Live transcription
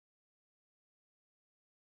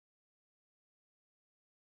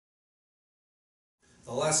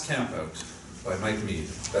The Last Campout by Meade,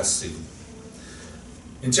 best scene.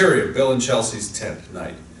 Interior, Bill and Chelsea's tent,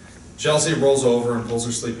 night. Chelsea rolls over and pulls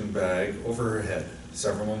her sleeping bag over her head.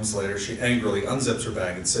 Several moments later, she angrily unzips her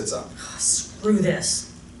bag and sits up. Oh, screw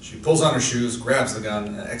this. She pulls on her shoes, grabs the gun,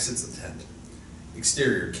 and exits the tent.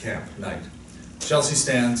 Exterior, camp, night. Chelsea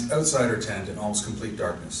stands outside her tent in almost complete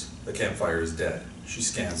darkness. The campfire is dead. She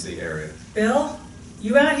scans the area. Bill,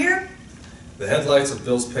 you out here? The headlights of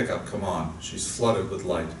Bill's pickup come on. She's flooded with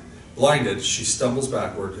light. Blinded, she stumbles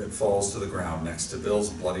backward and falls to the ground next to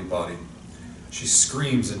Bill's bloody body. She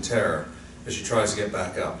screams in terror as she tries to get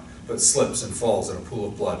back up, but slips and falls in a pool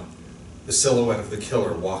of blood. The silhouette of the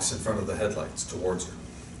killer walks in front of the headlights towards her.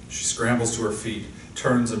 She scrambles to her feet,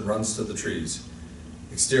 turns and runs to the trees.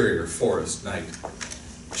 Exterior, forest, night.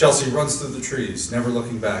 Chelsea runs through the trees, never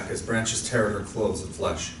looking back as branches tear at her clothes and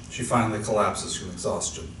flesh. She finally collapses from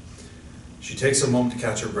exhaustion. She takes a moment to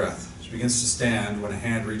catch her breath. She begins to stand when a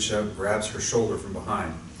hand reaches out and grabs her shoulder from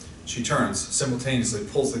behind. She turns, simultaneously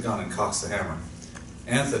pulls the gun and cocks the hammer.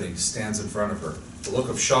 Anthony stands in front of her, the look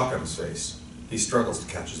of shock on his face. He struggles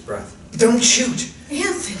to catch his breath. Don't shoot!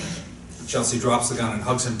 Anthony! Chelsea drops the gun and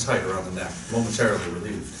hugs him tight around the neck, momentarily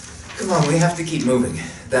relieved. Come on, we have to keep moving.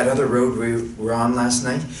 That other road we were on last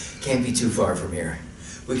night can't be too far from here.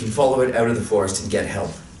 We can follow it out of the forest and get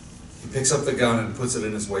help. He picks up the gun and puts it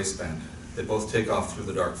in his waistband. They both take off through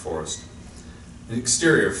the dark forest. The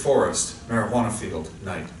exterior, forest, marijuana field,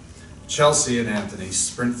 night. Chelsea and Anthony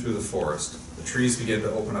sprint through the forest. The trees begin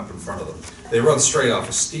to open up in front of them. They run straight off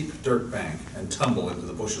a steep dirt bank and tumble into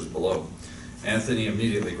the bushes below. Anthony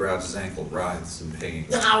immediately grabs his ankle, writhes in pain.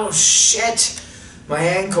 Oh, shit! My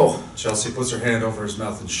ankle! Chelsea puts her hand over his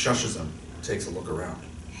mouth and shushes him, takes a look around.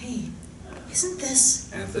 Hey, isn't this...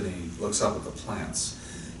 Anthony looks up at the plants.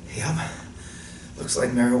 Yep. Looks like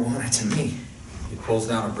marijuana to me. He pulls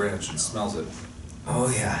down a branch and smells it.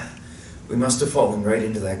 Oh, yeah. We must have fallen right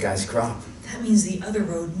into that guy's crop. That means the other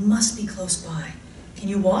road must be close by. Can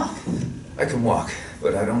you walk? I can walk,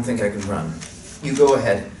 but I don't think I can run. You go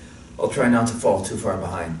ahead. I'll try not to fall too far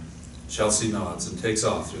behind. Chelsea nods and takes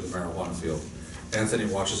off through the marijuana field. Anthony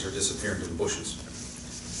watches her disappear into the bushes.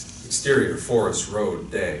 Exterior, forest,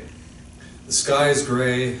 road, day. The sky is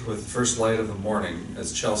gray with the first light of the morning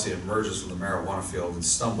as Chelsea emerges from the marijuana field and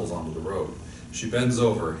stumbles onto the road. She bends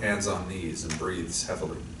over, hands on knees, and breathes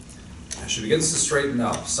heavily. As she begins to straighten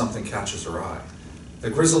up, something catches her eye. The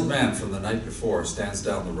grizzled man from the night before stands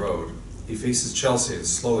down the road. He faces Chelsea and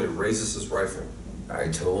slowly raises his rifle. I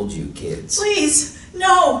told you, kids. Please,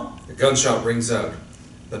 no! A gunshot rings out.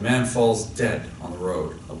 The man falls dead on the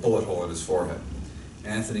road, a bullet hole in his forehead.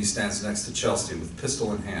 Anthony stands next to Chelsea with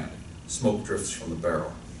pistol in hand. Smoke drifts from the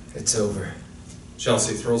barrel. It's over.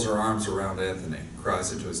 Chelsea throws her arms around Anthony,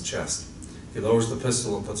 cries into his chest. He lowers the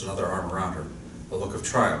pistol and puts another arm around her, a look of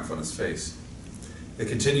triumph on his face. They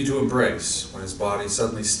continue to embrace when his body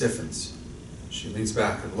suddenly stiffens. She leans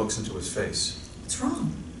back and looks into his face. What's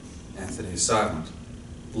wrong? Anthony is silent.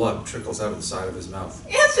 Blood trickles out of the side of his mouth.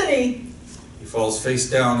 Anthony! He falls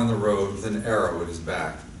face down in the road with an arrow in his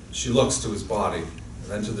back. She looks to his body, and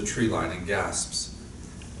then to the tree line and gasps.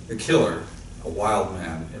 The killer, a wild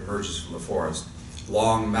man, emerges from the forest.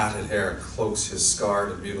 Long, matted hair cloaks his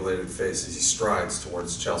scarred and mutilated face as he strides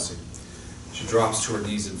towards Chelsea. She drops to her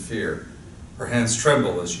knees in fear. Her hands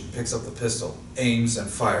tremble as she picks up the pistol, aims and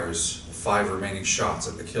fires the 5 remaining shots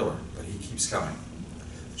at the killer, but he keeps coming.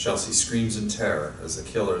 Chelsea screams in terror as the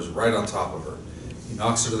killer is right on top of her. He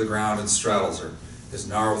knocks her to the ground and straddles her. His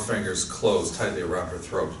gnarled fingers close tightly around her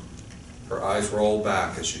throat. Her eyes roll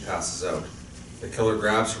back as she passes out. The killer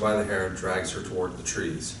grabs her by the hair and drags her toward the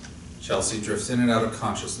trees. Chelsea drifts in and out of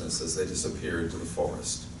consciousness as they disappear into the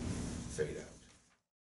forest.